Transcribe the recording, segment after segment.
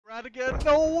Grad again.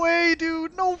 No way,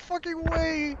 dude. No fucking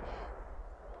way.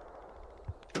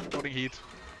 Loading heat.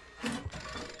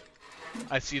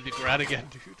 I see the Grad again,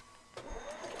 dude.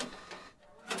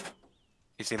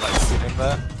 You see like sitting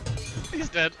there? He's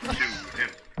dead. Shoot him.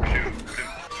 I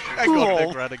got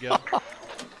the Grad again.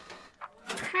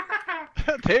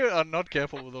 They are not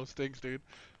careful with those things, dude.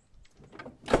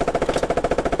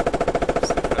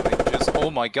 Oh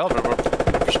my god, we're gonna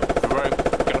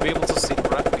be able to see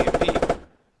Grad BMP.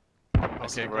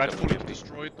 Okay, Grad fully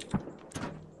destroyed.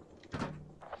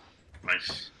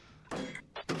 Nice.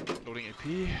 Loading AP.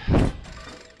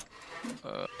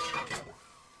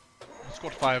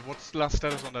 Squad 5, what's the last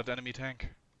status on that enemy tank?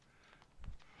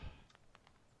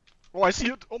 Oh, I see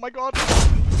it! Oh my god!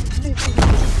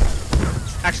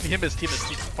 Actually, he missed, he's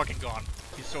fucking gone.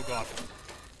 He's so gone.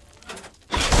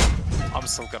 I'm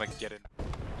still gonna get in.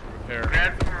 Repair.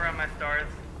 Grab from around my stars.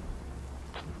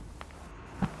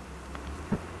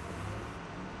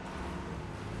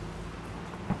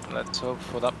 Let's hope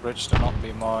for that bridge to not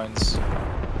be mines.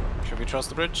 Should we trust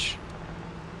the bridge?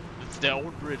 It's their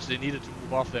own bridge, they needed to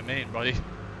move off their main, buddy.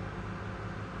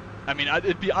 I mean,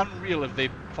 it'd be unreal if they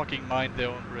fucking mined their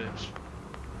own bridge.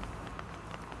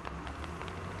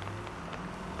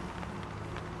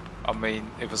 I mean,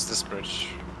 it was this bridge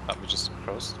that we just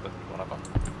crossed, but whatever.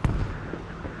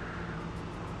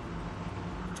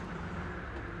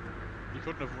 You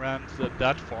couldn't have ran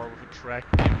that far with a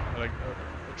tracked, like a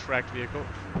tracked vehicle.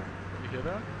 You hear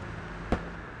that?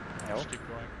 No. Just keep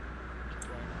going. Keep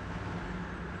going.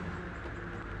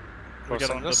 We get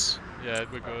Crossing on this? Yeah,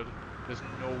 we're good. There's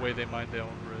no way they mine their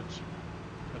own bridge.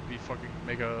 That'd be fucking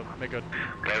mega.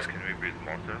 Guys, can we breathe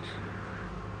mortars?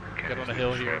 Get on the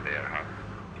hill here. There, huh?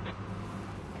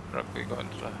 Right, we go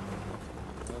into the...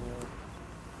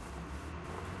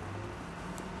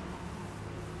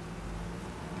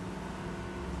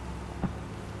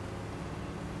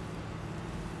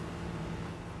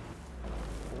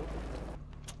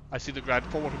 I see the Grad.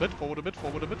 Forward a bit, forward a bit,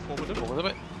 forward a bit, forward a bit. Forward a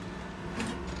bit.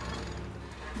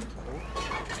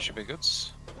 Should be good.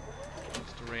 What's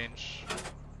the range?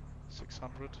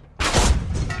 600.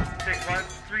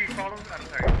 3 follow. I'm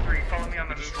sorry, 3 follow me on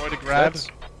the move. Destroy the Grad.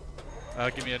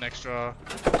 Give me an extra.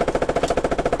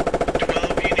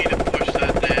 12, you need to push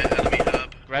that enemy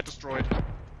hub. Grad destroyed.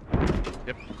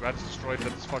 Yep, Grad is destroyed.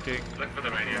 Let's fucking. Look for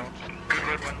the radio.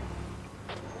 Good one.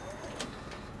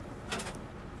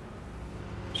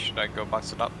 Should I go back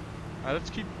to that? Let's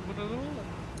keep moving a little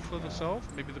further south.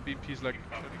 Maybe the BMP's like.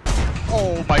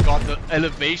 Oh my god, the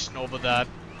elevation over that.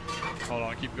 Hold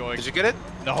on, keep going. Did you get it?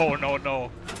 No, no,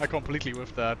 no. I completely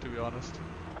whiffed that, to be honest.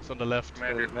 It's on the left.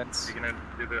 Man, you gonna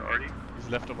do the arty? He's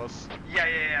left of us. Yeah,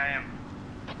 I am.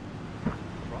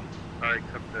 Front. I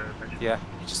took the... Yeah,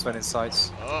 he just went inside.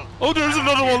 Oh, there's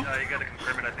another one! You gotta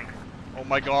confirm it, I think. Oh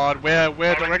my god, where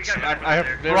direction? I have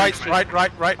very Right.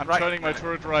 I'm turning my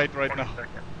turret right now.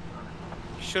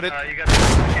 Should it? You gotta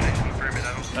confirm it,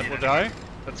 I don't see That it. will die.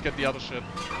 Let's get the other shit.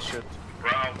 Should.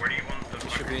 Bro, where do you want the...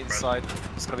 Should be inside.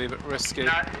 It's gonna be a bit risky.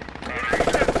 Oh,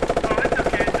 it's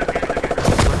okay.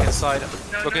 Look inside.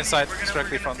 Look inside.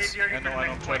 Directly front. I know,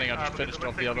 I'm turning. I just finished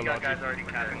off the other lot.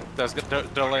 There's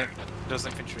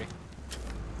infantry.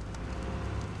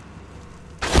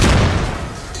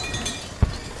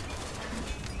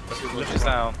 Left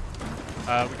down.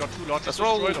 We got 2 lots. Let's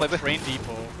roll, destroyed on baby. train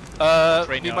depot.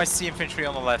 Train We yard. might see infantry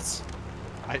on the left.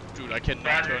 Dude, I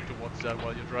cannot turn towards that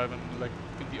while you're driving like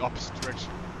in the opposite direction.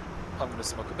 I'm gonna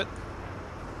smoke a bit.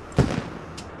 He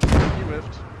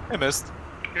whiffed. I missed.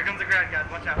 Here comes the Grad, guys,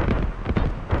 watch out.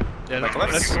 Yeah, Like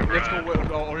let's left? go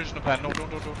with our original plan. No, don't.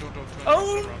 Turn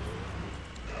Oh! around.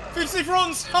 50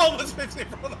 fronts! Oh, there's 50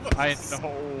 front of us! I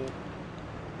know.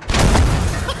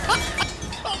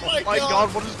 Oh My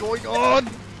god, what is going on?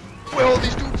 Where are all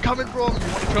these dudes coming from? You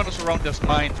want to turn us around, there's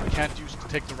mines. We can't use to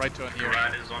take the right turn here.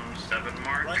 Grad is on 7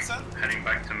 mark. Right, son? Heading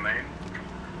back to main.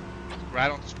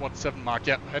 Right on spot 7 mark.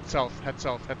 Yeah, head south. I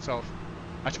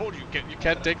told you, you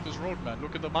can't take this road, man.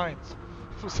 Look at the mines.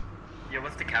 Yeah,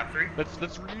 what's the cap 3?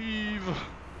 Let's leave.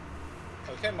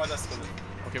 Okay, my that's good.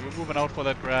 Okay, we're moving out for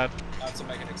that Grad. I have to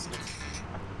make an excuse.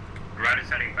 Grad is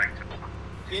heading back to...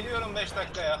 Geliyorum 5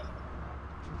 dakikaya.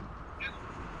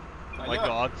 Oh my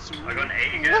god. I got an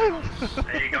A-gun.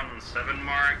 A-gun on 7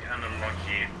 mark and a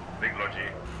Logi. Big Logi.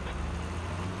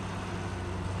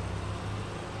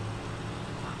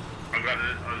 I got a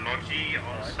Logi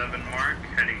on 7 mark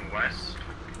heading west.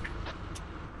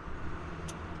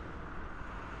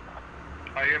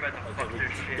 Oh, you're about to fuck Okay,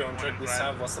 this shit. go and check this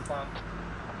out. What's the plan?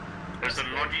 There's a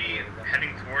Logi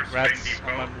heading towards Rats train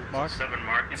on my depot. move mark. 7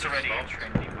 mark. It's already in stopped.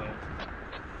 train depot.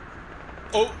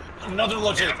 Oh, Another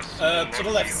logic. To the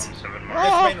left.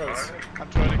 Ah! Left main roads. I'm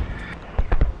turning.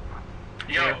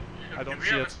 Yo, I don't do we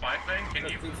see have it. a spy plane?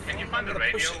 Can you find the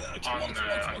radio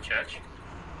on church?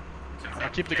 I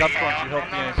keep the gun front, you help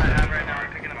me. I have right now.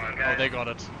 I'm picking up some Oh, guys. they got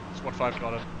it. Squad 5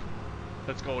 got it.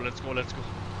 Let's go, let's go, let's go.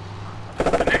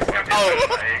 The next one is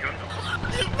there you go.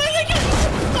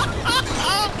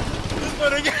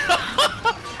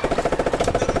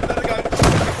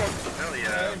 Hell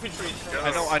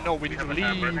yeah. I know, we need to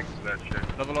leave.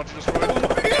 Another launcher destroyed.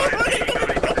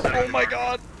 Oh my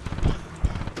god!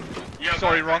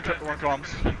 Sorry, wrong comms.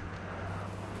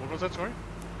 What was that, sorry?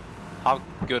 How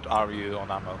good are you on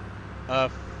ammo?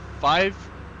 5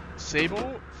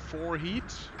 Sable, 4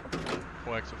 Heat,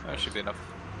 4 X of That should be enough.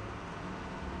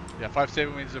 Yeah, 5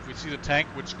 Sable means if we see the tank,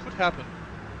 which could happen,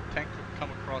 tank could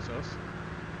come across us.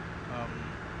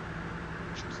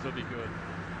 Should still be good.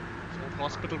 So Old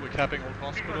Hospital, we're capping Old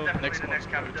Hospital. Next one's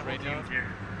probably train yard.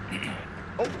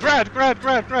 Oh, Grad!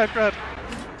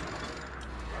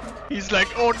 He's like,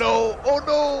 oh no, oh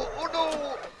no, oh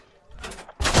no!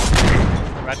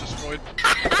 Grad destroyed.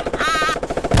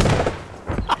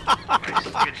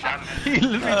 Good shot, man. He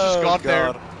literally just got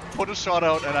there, put a shot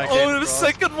out, and I came Oh, the across.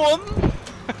 second one!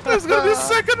 There's gonna be a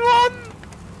second one!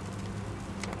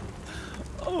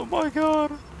 Oh my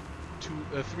god.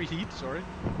 3 Heat, sorry.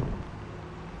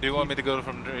 Do you want me to go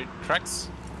from the tracks?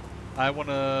 I'm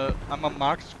on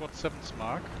Mark, Squad 7's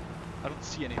Mark. I don't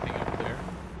see anything up there.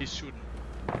 He's shooting.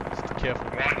 Just be careful.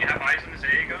 One, you have eyes on his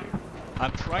air gun?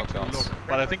 I'm trying to Okay. look,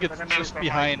 but I think it's just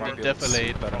behind the Good.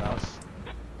 defilade Better from now. us.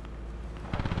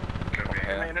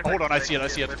 Yeah. Hold on, I see it,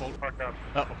 Hold.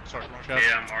 Oh, sorry, wrong shot.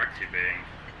 Yeah, I'm RTBing.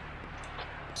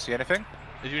 See anything?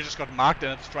 You just got marked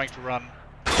and it's trying to run.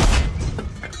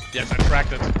 Yes, I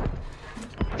tracked it.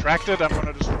 Tracked it, I'm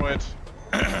gonna destroy it.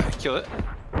 Kill it.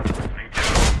 Thank you.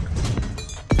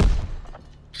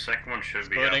 Second one should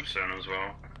be burning. up soon as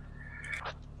well.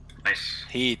 Nice.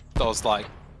 He does like...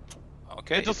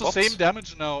 Okay, It does the bots. same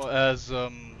damage now as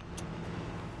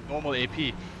normal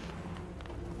AP.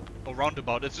 Or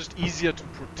roundabout. It's just easier to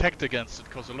protect against it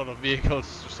because a lot of vehicles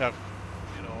just have,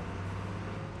 you know,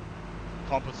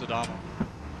 composite armor.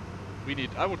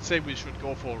 I would say we should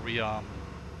go for rearm.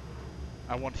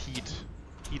 I want heat.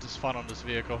 Heat is fun on this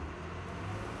vehicle.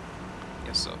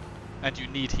 Guess so. And you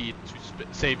need heat to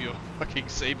save your fucking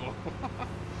Sable.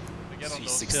 To get on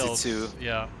those hills. C62.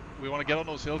 Yeah. We want to get on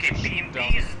those hills Okay, and shoot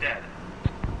down. BMP is dead.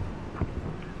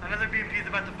 Another BMP is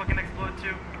about to fucking explode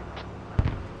too.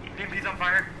 BMP's on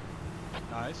fire.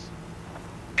 Nice.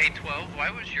 A12, why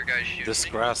was your guy shooting? This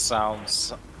grass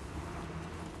sounds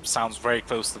very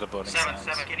close to the burning sounds.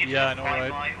 7, can you Yeah, I just know, fly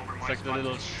right? by over It's my like the spot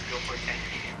little and go for a tank?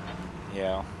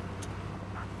 Yeah,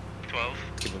 12.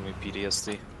 giving me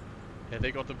PTSD. Yeah,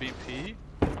 they got the BP.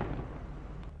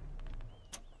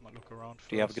 Might look around first.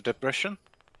 Do you have a good depression?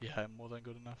 Yeah, more than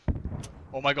good enough.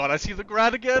 Oh my god, I see the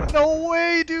Grad again! No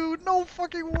way, dude! No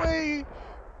fucking way!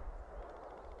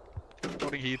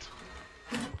 Loading heat.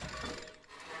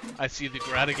 I see the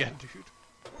Grad again, dude.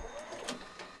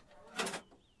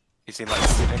 You seen like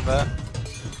sitting there?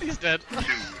 He's dead. Shoot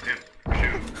him. Shoot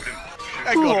him.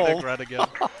 I got the Grad again.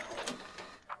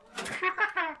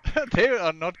 They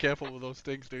are not careful with those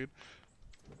things, dude.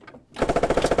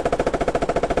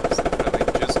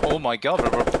 Oh my god, we're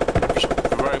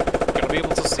gonna be able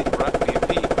to see the Grad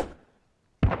BMP.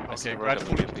 Okay, Grad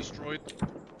fully destroyed.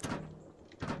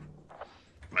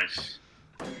 Nice.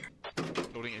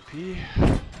 Loading AP.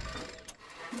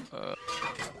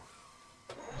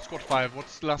 Squad 5,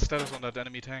 what's the last status on that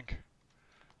enemy tank?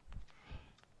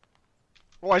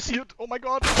 Oh, I see it! Oh my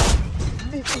god!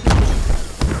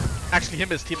 Actually, he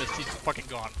missed, he's fucking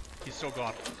gone. He's so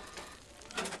gone.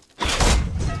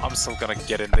 I'm still gonna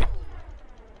get in the...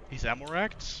 He's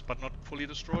ammo-racked, but not fully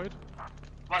destroyed.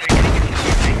 What, are you getting into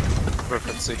the tank?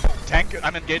 Frequency. Tank,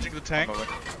 I'm engaging the tank.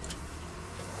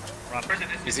 Run.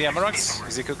 Is he Amarax?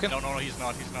 Is he cooking? No, he's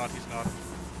not.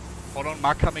 Hold on,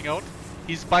 Mark coming out.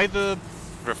 He's by the...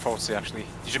 We're 40 actually.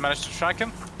 Did you manage to track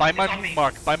him? By my move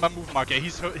mark. Yeah,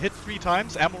 he's hit 3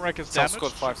 times. Ammo rack is damaged.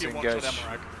 Squad 5 Should to be a one-shot engage.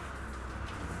 ammo rack.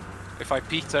 If I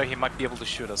peek there, he might be able to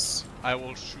shoot us. I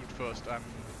will shoot first. I'm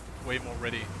way more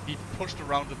ready. He pushed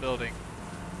around the building.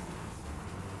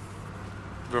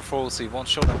 We're 40, won't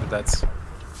show them the deads.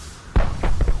 I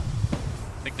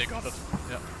think they got it.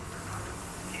 Yeah.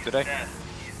 Did they? Dead.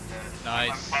 He's dead.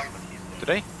 Nice. Did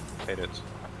they? They did.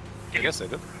 I guess they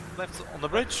did. Left on the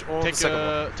bridge or the second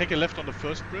one? Take a left on the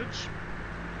first bridge.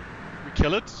 We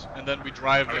kill it, and then we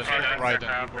drive and look right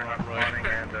and we go around right.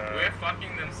 We're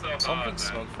fucking them so hard, Something's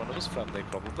man. not in front of us, friendly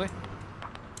probably.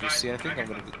 Do you see anything? I'm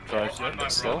gonna drive here,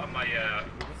 but slow. On my,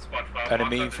 squad 12 Enemy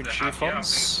marker, infantry there's a Harpy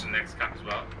fronts. on the next cap as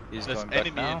well. He's There's going back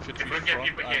enemy now. infantry If we get front.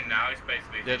 people here now, it's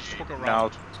basically Yeah, just walk around. Now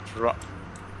to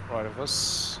right of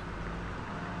us.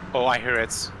 Oh, I hear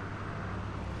it.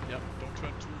 Yeah, don't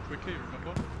turn too quickly,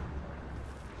 remember?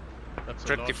 That's a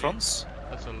Tricky large. fronts.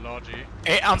 That's a large.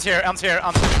 Hey, anti front.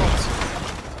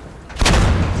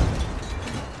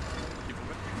 Keep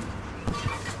moving.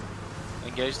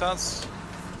 Engage that.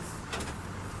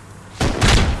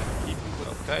 Keep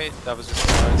moving. Okay, that was just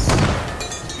nice.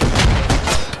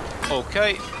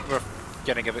 Okay, we're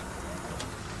getting a bit.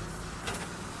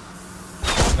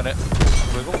 I'm gonna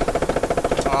wiggle.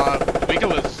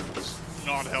 Wiggle is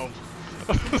not help.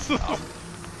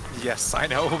 Yes, I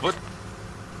know, but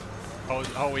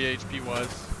How HP was.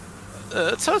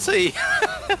 30.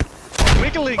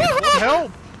 Wiggling it won't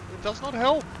help. It does not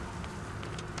help.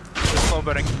 Slow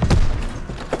burning.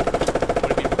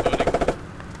 What do you mean burning?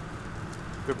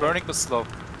 We're burning, but slow.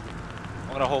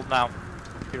 I'm gonna hold now.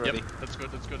 Be ready. Yep, that's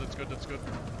good. That's good. That's good. That's good.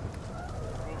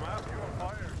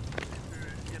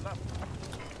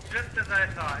 Just as I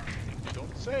thought. You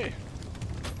don't say.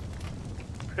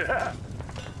 Yeah.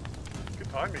 Good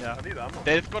timing. Yeah. I need ammo.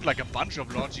 They've got like a bunch of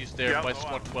launchies there Yeah, by no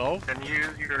squad ammo. 12. Can you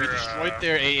use your We destroyed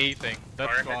their AA thing.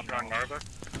 That's gone on now. Narva?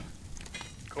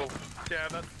 Cool. Yeah,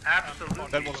 that's Absolutely.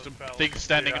 That was the thing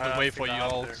standing in the way for you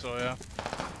all, so. so yeah.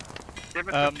 Give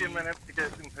us Um, a few minutes to get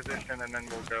in position and then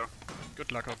we'll go.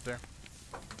 Good luck out there.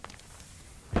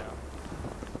 Yeah.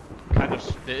 Kind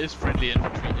of, there is friendly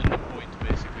infantry in the point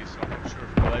basically, so I'm not sure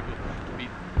if we're able to be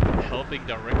helping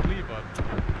directly, but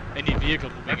any vehicle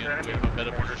moving in, we have a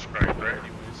better position for it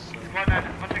anyways. So. Squad 9, a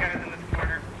bunch of guys in this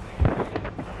corner.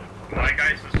 My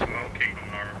guys are smoking from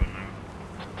Narva now.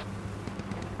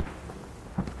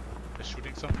 They're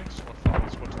shooting something? Squad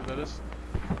 5, Squad 2 that is.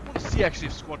 I want to see actually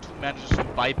if Squad 2 manages to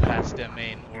bypass their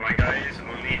main. Or My guys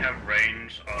only have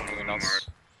range on Armour.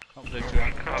 how they do.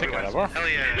 Take it. Whatever. Hell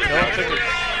yeah. No, take it.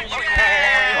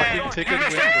 Fucking take it,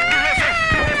 win,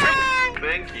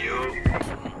 Thank you.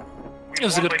 It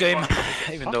was a good game,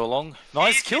 even though long.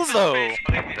 Nice kills though.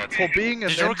 For being an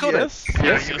Did you record it? MGS? Yeah,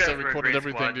 Yes, you yes, guys I were a recorded great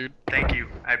everything, squad. dude. Thank you.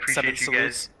 I Send appreciate it you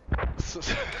guys.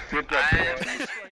 salutes. Good job. I-